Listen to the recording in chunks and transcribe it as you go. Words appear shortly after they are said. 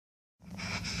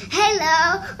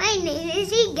Hello, my name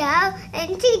is Miko,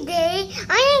 and today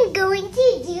I am going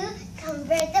to do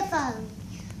convert the phone.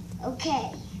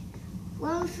 Okay,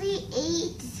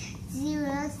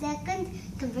 1380 seconds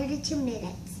converted to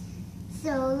minutes.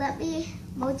 So let me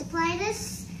multiply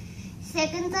this.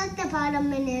 Seconds at the bottom,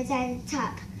 minutes at the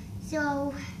top.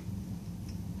 So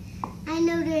I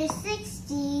know there's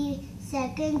 60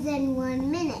 seconds and 1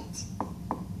 minute.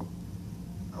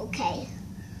 Okay.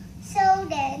 So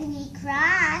then we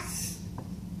cross,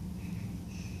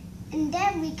 and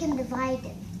then we can divide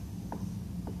them.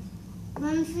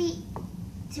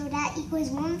 So that equals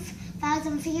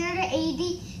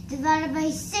 1,380 divided by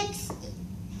 60.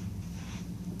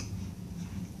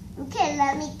 Okay,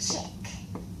 let me check.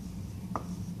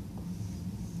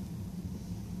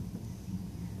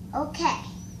 Okay,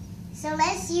 so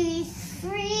let's use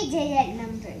 3-digit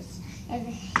numbers. And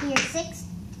here's 6.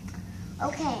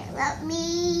 Okay, let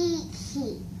me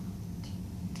keep.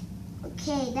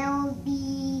 Okay, that will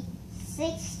be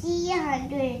 60,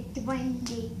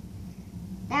 120.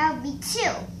 That will be 2.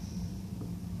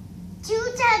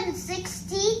 2 times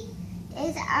 60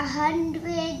 is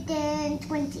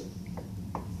 120.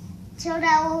 So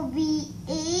that will be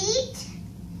 8,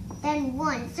 then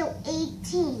 1, so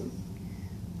 18.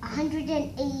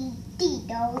 180,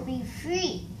 that will be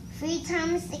 3. 3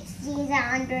 times 60 is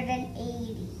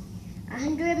 180.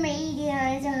 180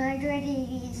 times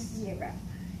 180 is 0.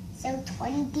 So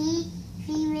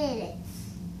 23 minutes.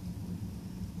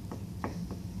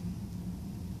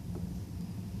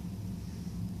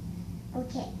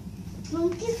 Okay,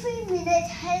 23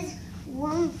 minutes has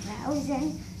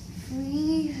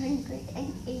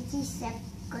 1,380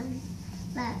 seconds.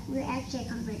 But we're actually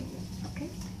converting it, okay?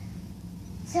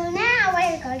 So now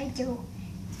we're going to do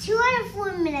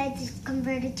 204 minutes is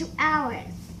converted to hours.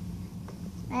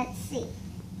 Let's see.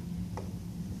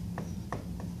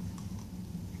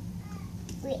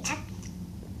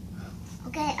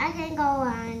 Okay, I can go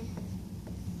on.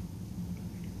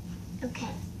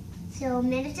 Okay, so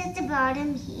minutes at the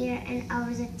bottom here and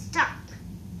hours at the top.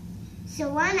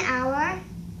 So 1 hour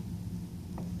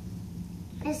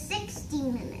is 60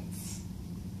 minutes.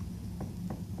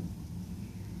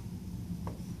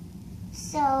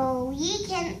 So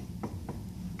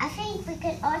I think we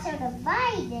could also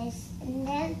divide this, and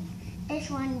then this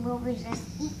one will be just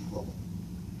equal.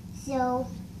 So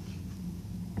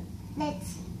let's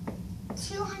see.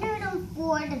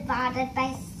 204 divided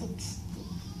by 60.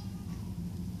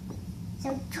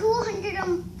 So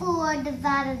 204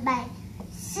 divided by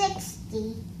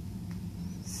 60.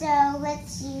 So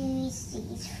let's use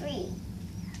these 3.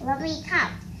 Let me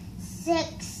count.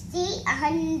 60,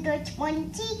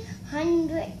 120,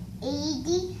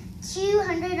 180,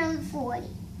 240.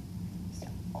 So,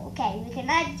 okay, we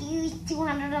cannot use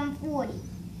 240.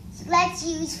 So let's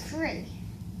use 3.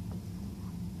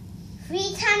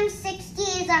 3 times 60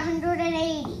 is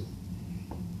 180.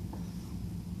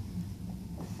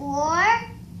 4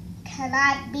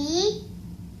 cannot be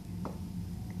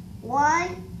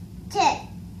 1, 10.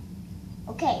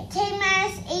 Okay, 10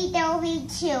 minus 8, that will be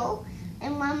 2.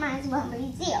 And 1 minus 1 will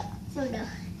be 0.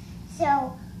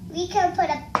 So we can put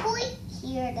a point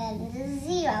here, then the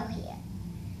 0 here.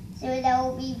 So that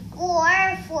will be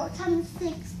 4. 4 times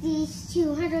 60 is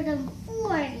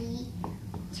 240.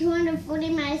 240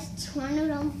 minus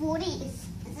 240 is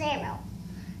 0.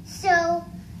 So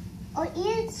our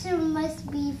answer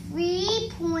must be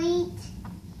 3.4.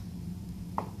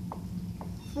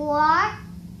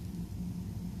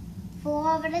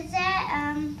 What is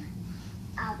that?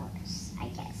 Hours, I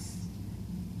guess.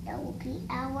 That will be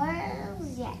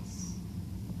hours, yes.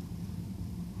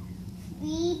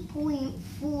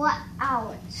 3.4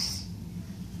 hours.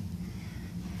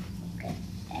 Okay.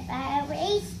 If I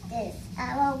erase this,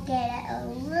 I will get it a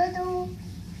little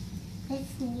bit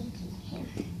sneaky here.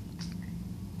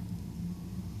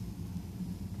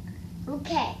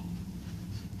 Okay.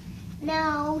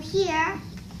 Now here,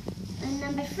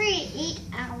 number 3, 8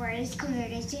 hours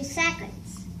converted to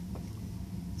seconds.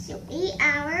 So 8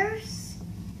 hours,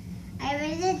 I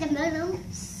raised it the middle,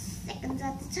 seconds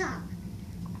at the top.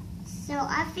 So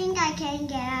I think I can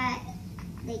get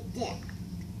like that.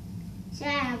 So I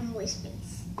have more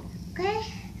space. Okay.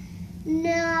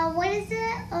 Now what is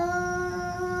it?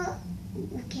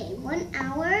 Okay, 1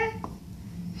 hour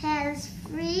has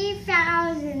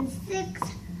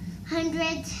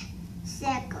 3,600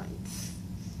 seconds.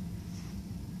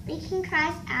 We can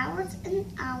cross hours and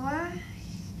hour,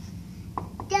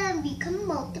 then we can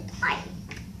multiply.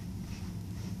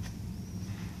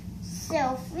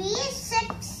 So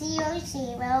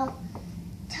 3600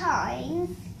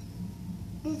 times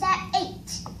is that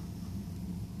 8.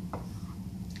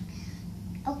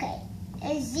 Okay,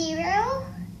 0,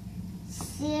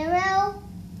 0,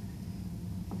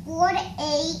 4 to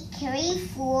 8, carry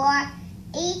 4,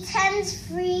 8 times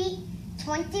 3,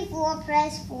 24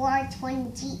 plus 4,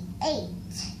 28.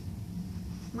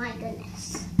 My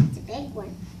goodness, it's a big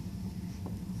one.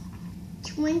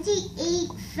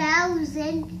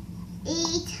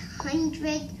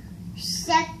 28,800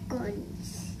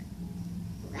 seconds.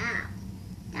 Wow,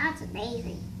 that's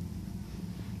amazing.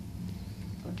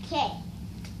 Okay.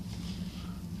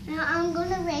 Now I'm going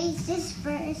to raise this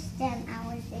first, then I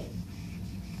will say.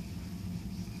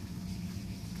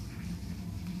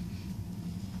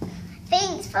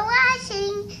 Thanks for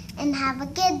watching and have a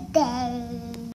good day.